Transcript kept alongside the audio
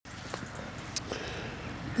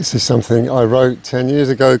This is something I wrote 10 years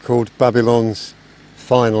ago called Babylon's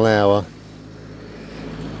Final Hour,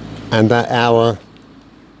 and that hour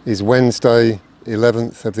is Wednesday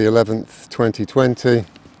 11th of the 11th 2020,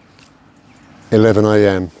 11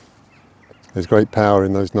 a.m. There's great power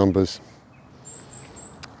in those numbers.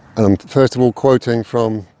 And I'm first of all quoting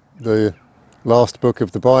from the last book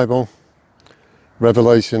of the Bible,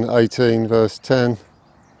 Revelation 18 verse 10.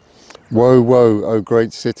 Woe, woe, O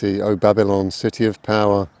great city, O Babylon, city of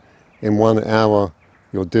power, in 1 hour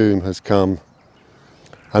your doom has come.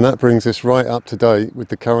 And that brings us right up to date with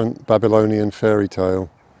the current Babylonian fairy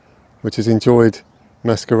tale, which has enjoyed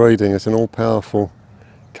masquerading as an all-powerful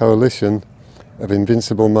coalition of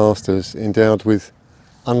invincible masters endowed with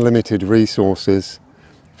unlimited resources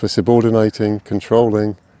for subordinating,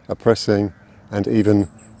 controlling, oppressing, and even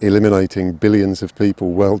eliminating billions of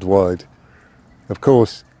people worldwide. Of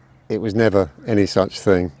course, it was never any such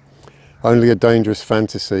thing, only a dangerous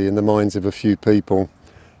fantasy in the minds of a few people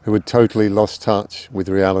who had totally lost touch with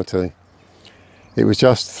reality. It was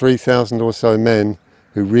just 3,000 or so men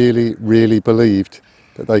who really believed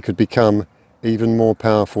that they could become even more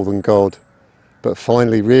powerful than God, but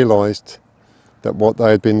finally realized that what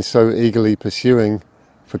they had been so eagerly pursuing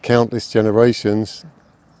for countless generations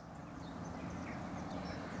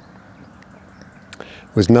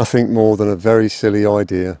was nothing more than a very silly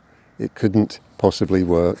idea. It couldn't possibly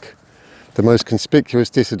work. The most conspicuous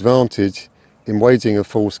disadvantage in waging a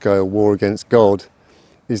full-scale war against God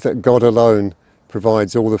is that God alone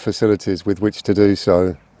provides all the facilities with which to do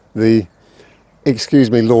so. The "excuse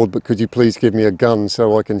me, Lord, but could you please give me a gun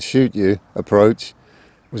so I can shoot you" approach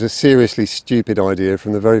was a seriously stupid idea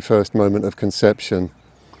from the very first moment of conception.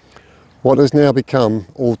 What has now become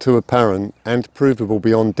all too apparent and provable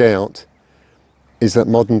beyond doubt is that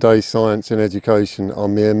modern-day science and education are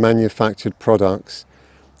mere manufactured products,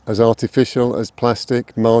 as artificial as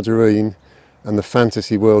plastic, margarine, and the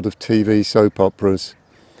fantasy world of TV soap operas.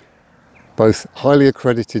 Both highly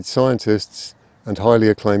accredited scientists and highly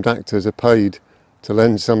acclaimed actors are paid to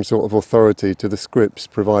lend some sort of authority to the scripts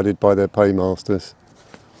provided by their paymasters.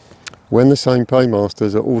 When the same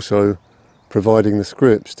paymasters are also providing the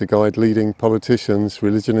scripts to guide leading politicians,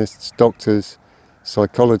 religionists, doctors,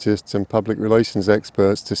 psychologists and public relations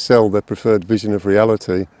experts to sell their preferred vision of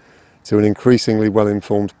reality to an increasingly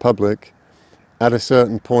well-informed public, at a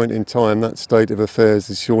certain point in time that state of affairs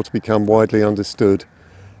is sure to become widely understood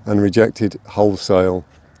and rejected wholesale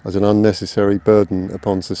as an unnecessary burden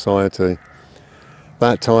upon society.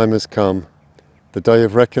 That time has come. The day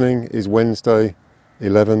of reckoning is Wednesday,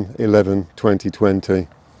 11/11/2020.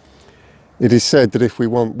 It is said that if we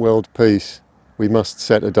want world peace, we must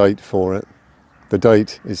set a date for it. The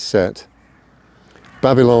date is set.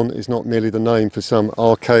 Babylon is not merely the name for some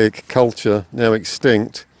archaic culture now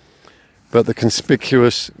extinct, but the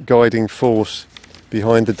conspicuous guiding force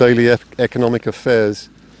behind the daily economic affairs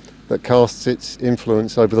that casts its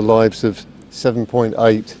influence over the lives of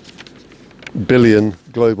 7.8 billion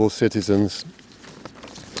global citizens.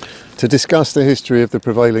 To discuss the history of the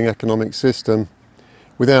prevailing economic system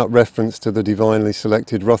without reference to the divinely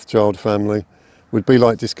selected Rothschild family would be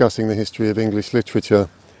like discussing the history of English literature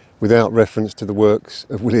without reference to the works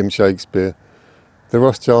of William Shakespeare. The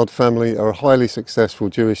Rothschild family are a highly successful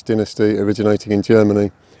Jewish dynasty originating in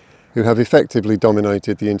Germany who have effectively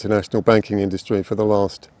dominated the international banking industry for the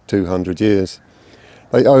last 200 years.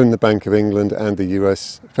 They own the Bank of England and the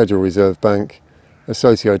US Federal Reserve Bank,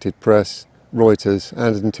 Associated Press, Reuters,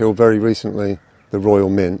 and until very recently, the Royal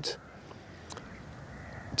Mint.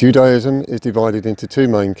 Judaism is divided into two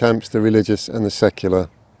main camps, the religious and the secular.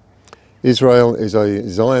 Israel is a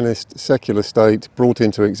Zionist secular state brought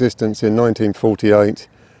into existence in 1948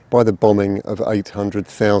 by the bombing of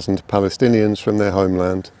 800,000 Palestinians from their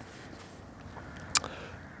homeland.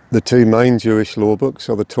 The two main Jewish law books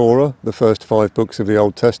are the Torah, the first 5 books of the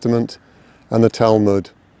Old Testament, and the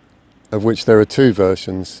Talmud, of which there are 2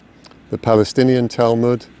 versions. The Palestinian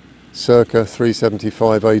Talmud, circa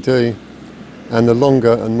 375 AD, and the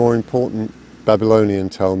longer and more important Babylonian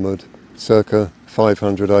Talmud, circa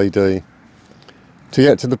 500 AD. To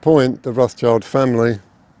get to the point, the Rothschild family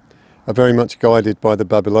are very much guided by the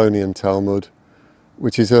Babylonian Talmud,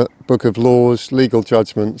 which is a book of laws, legal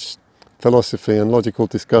judgments, philosophy and logical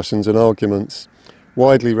discussions and arguments,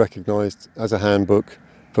 widely recognized as a handbook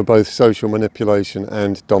for both social manipulation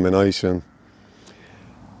and domination.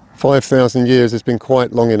 5,000 years has been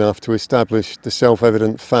quite long enough to establish the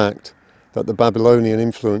self-evident fact that the Babylonian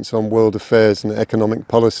influence on world affairs and economic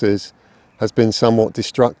policies has been somewhat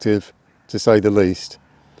destructive, to say the least.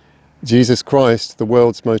 Jesus Christ, the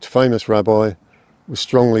world's most famous rabbi, was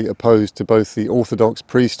strongly opposed to both the Orthodox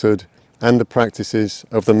priesthood and the practices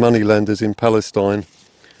of the moneylenders in Palestine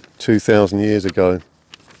 2,000 years ago.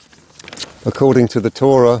 According to the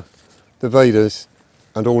Torah, the Vedas,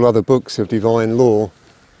 and all other books of divine law,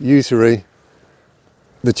 usury,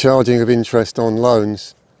 the charging of interest on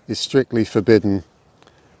loans, is strictly forbidden.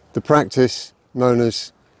 The practice, known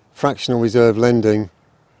as fractional reserve lending,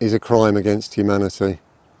 is a crime against humanity.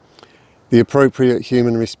 The appropriate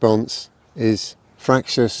human response is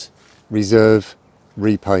fractious reserve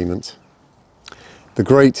repayment. The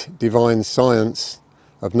great divine science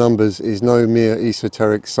of numbers is no mere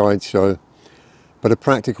esoteric sideshow, but a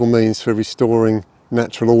practical means for restoring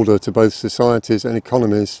natural order to both societies and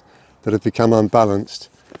economies that have become unbalanced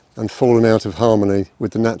and fallen out of harmony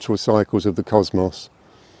with the natural cycles of the cosmos.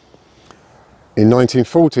 In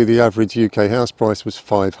 1940, the average UK house price was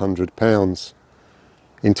 £500.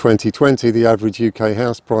 In 2020, the average UK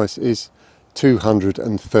house price is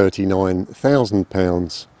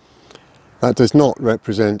 £239,000. That does not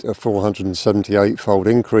represent a 478-fold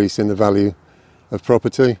increase in the value of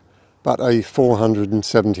property, but a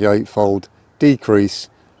 478-fold decrease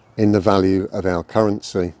in the value of our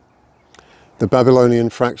currency. The Babylonian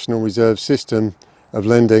fractional reserve system of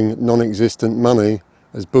lending non-existent money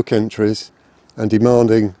as book entries and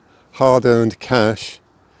demanding hard-earned cash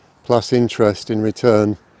plus interest in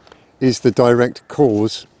return is the direct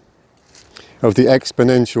cause of the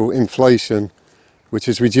exponential inflation which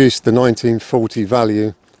has reduced the 1940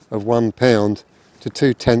 value of £1 to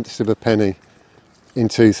 2/10 of a penny in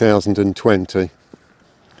 2020.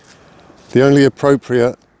 The only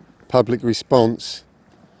appropriate public response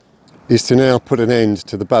is to now put an end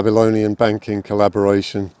to the Babylonian banking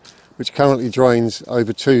collaboration, which currently drains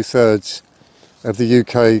over 2/3 of the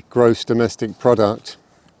UK gross domestic product,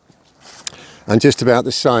 and just about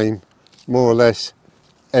the same, more or less,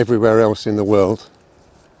 everywhere else in the world.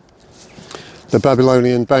 The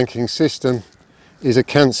Babylonian banking system is a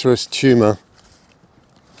cancerous tumour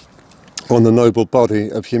on the noble body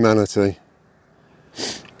of humanity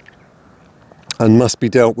and must be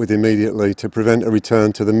dealt with immediately to prevent a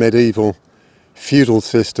return to the medieval feudal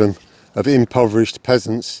system of impoverished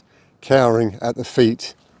peasants cowering at the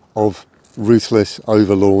feet of ruthless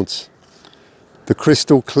overlords. The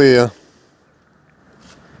crystal clear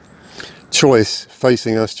choice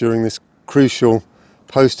facing us during this crucial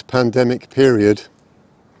post-pandemic period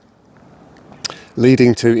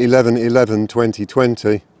leading to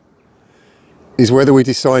 11/11/2020 is whether we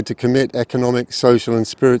decide to commit economic, social and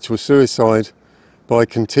spiritual suicide by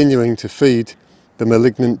continuing to feed the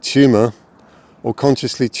malignant tumour, or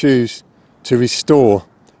consciously choose to restore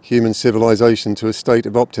human civilization to a state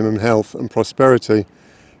of optimum health and prosperity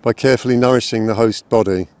by carefully nourishing the host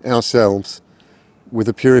body, ourselves, with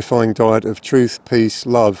a purifying diet of truth, peace,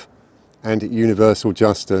 love and universal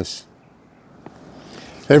justice.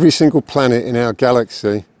 Every single planet in our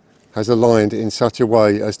galaxy has aligned in such a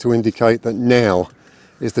way as to indicate that now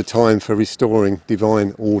is the time for restoring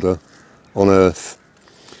divine order on Earth.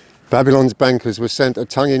 Babylon's bankers were sent a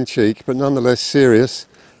tongue-in-cheek but nonetheless serious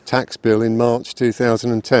tax bill in March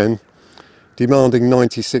 2010, demanding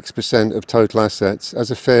 96% of total assets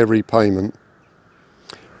as a fair repayment,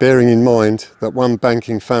 bearing in mind that one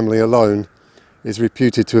banking family alone is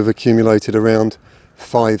reputed to have accumulated around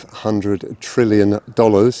 $500 trillion,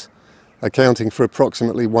 accounting for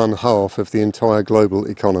approximately 1/2 of the entire global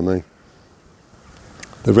economy.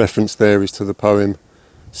 The reference there is to the poem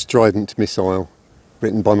Strident Missile,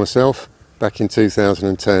 written by myself back in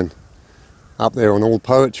 2010. Up there on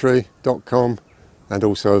allpoetry.com and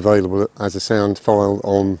also available as a sound file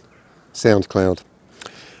on SoundCloud.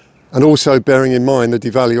 And also bearing in mind the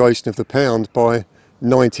devaluation of the pound by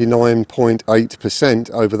 99.8%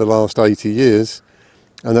 over the last 80 years,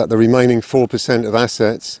 and that the remaining 4% of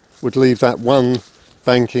assets would leave that one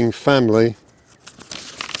banking family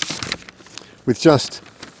with just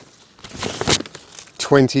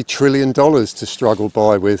 $20 trillion to struggle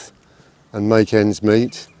by with and make ends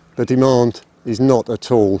meet. The demand is not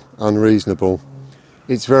at all unreasonable.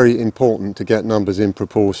 It's very important to get numbers in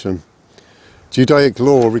proportion. Judaic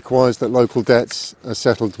law requires that local debts are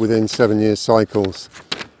settled within 7-year cycles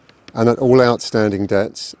and that all outstanding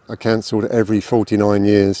debts are cancelled every 49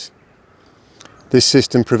 years. This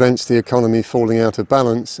system prevents the economy falling out of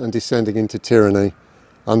balance and descending into tyranny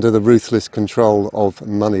under the ruthless control of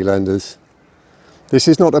moneylenders. This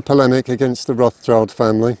is not a polemic against the Rothschild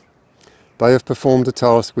family. They have performed a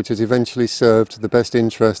task which has eventually served the best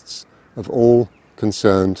interests of all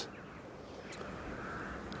concerned.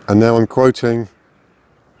 And now I'm quoting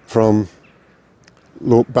from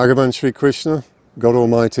Lord Bhagavan Sri Krishna, God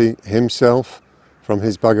Almighty himself, from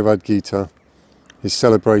his Bhagavad Gita, his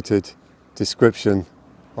celebrated description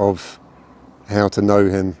of how to know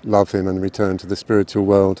him, love him and return to the spiritual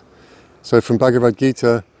world. So from Bhagavad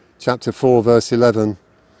Gita, chapter 4, verse 11,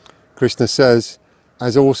 Krishna says,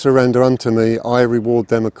 "As all surrender unto me, I reward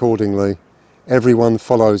them accordingly. Everyone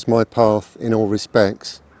follows my path in all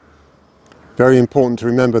respects." Very important to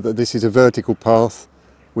remember that this is a vertical path.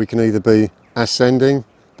 We can either be ascending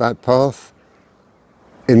that path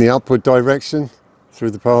in the upward direction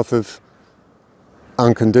through the path of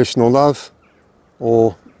unconditional love,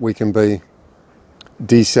 or we can be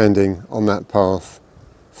descending on that path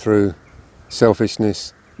through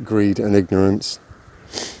selfishness, greed and ignorance.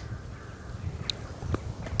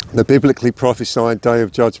 The biblically prophesied day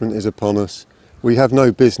of judgment is upon us. We have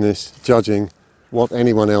no business judging what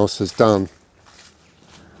anyone else has done.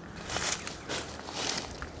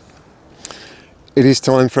 It is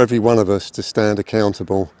time for every one of us to stand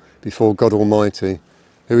accountable before God Almighty,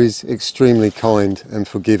 who is extremely kind and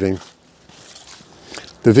forgiving.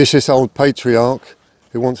 The vicious old patriarch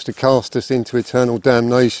who wants to cast us into eternal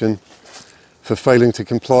damnation for failing to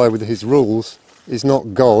comply with his rules is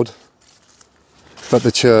not God, but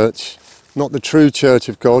the church, not the true church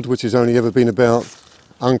of God, which has only ever been about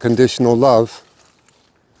unconditional love,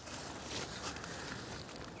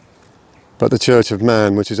 but the church of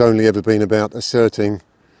man, which has only ever been about asserting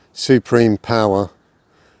supreme power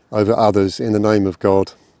over others in the name of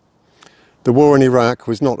God. The war in Iraq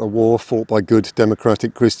was not a war fought by good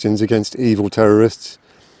democratic Christians against evil terrorists.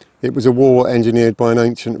 It was a war engineered by an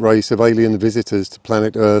ancient race of alien visitors to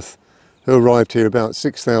planet Earth who arrived here about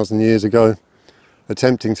 6,000 years ago,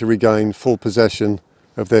 attempting to regain full possession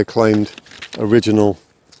of their claimed original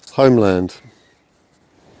homeland.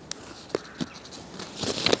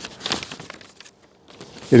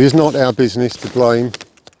 It is not our business to blame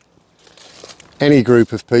any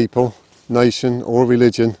group of people, nation or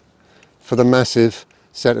religion for the massive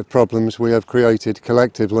set of problems we have created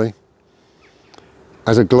collectively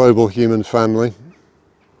as a global human family.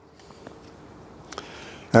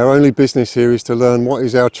 Our only business here is to learn what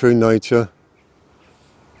is our true nature,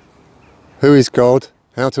 who is God,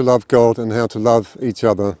 how to love God and how to love each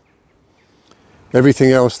other.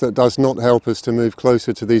 Everything else that does not help us to move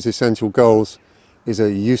closer to these essential goals is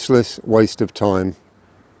a useless waste of time.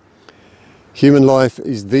 Human life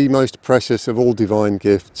is the most precious of all divine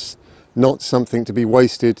gifts, not something to be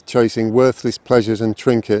wasted chasing worthless pleasures and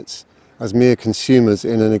trinkets as mere consumers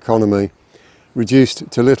in an economy,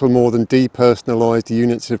 reduced to little more than depersonalised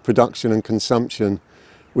units of production and consumption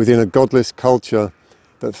within a godless culture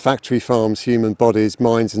that factory farms human bodies,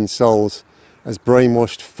 minds and souls as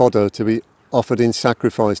brainwashed fodder to be offered in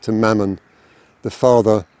sacrifice to Mammon, the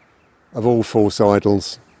father of all false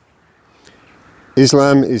idols.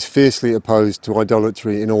 Islam is fiercely opposed to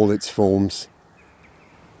idolatry in all its forms.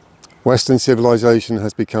 Western civilization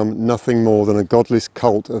has become nothing more than a godless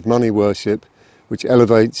cult of money worship which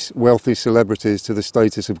elevates wealthy celebrities to the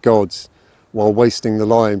status of gods while wasting the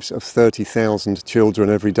lives of 30,000 children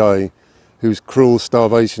every day, whose cruel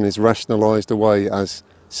starvation is rationalised away as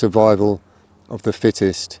survival of the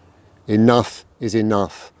fittest. Enough is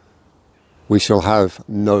enough. We shall have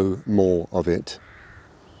no more of it.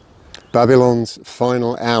 Babylon's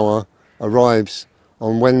final hour arrives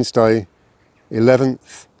on Wednesday,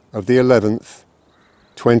 11th of the 11th,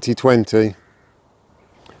 2020,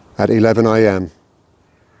 at 11 a.m.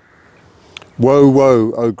 Woe,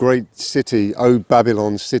 woe, O great city, O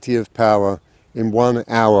Babylon, city of power, in 1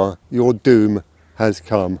 hour your doom has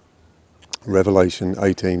come. Revelation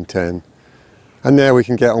 18:10. And now we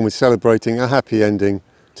can get on with celebrating a happy ending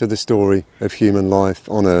to the story of human life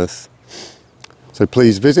on earth. So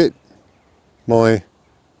please visit my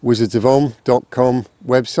wizardsofom.com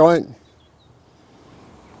website.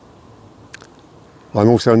 I'm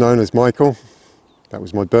also known as Michael. That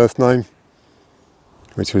was my birth name,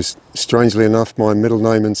 which was, strangely enough, my middle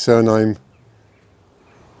name and surname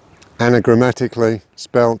anagrammatically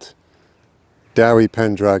spelt Dowie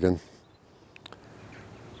Pendragon.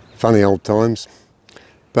 Funny old times.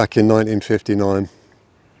 Back in 1959.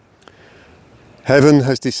 Heaven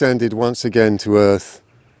has descended once again to earth.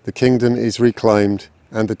 The kingdom is reclaimed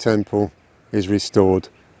and the temple is restored.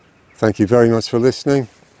 Thank you very much for listening.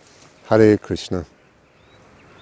 Hare Krishna.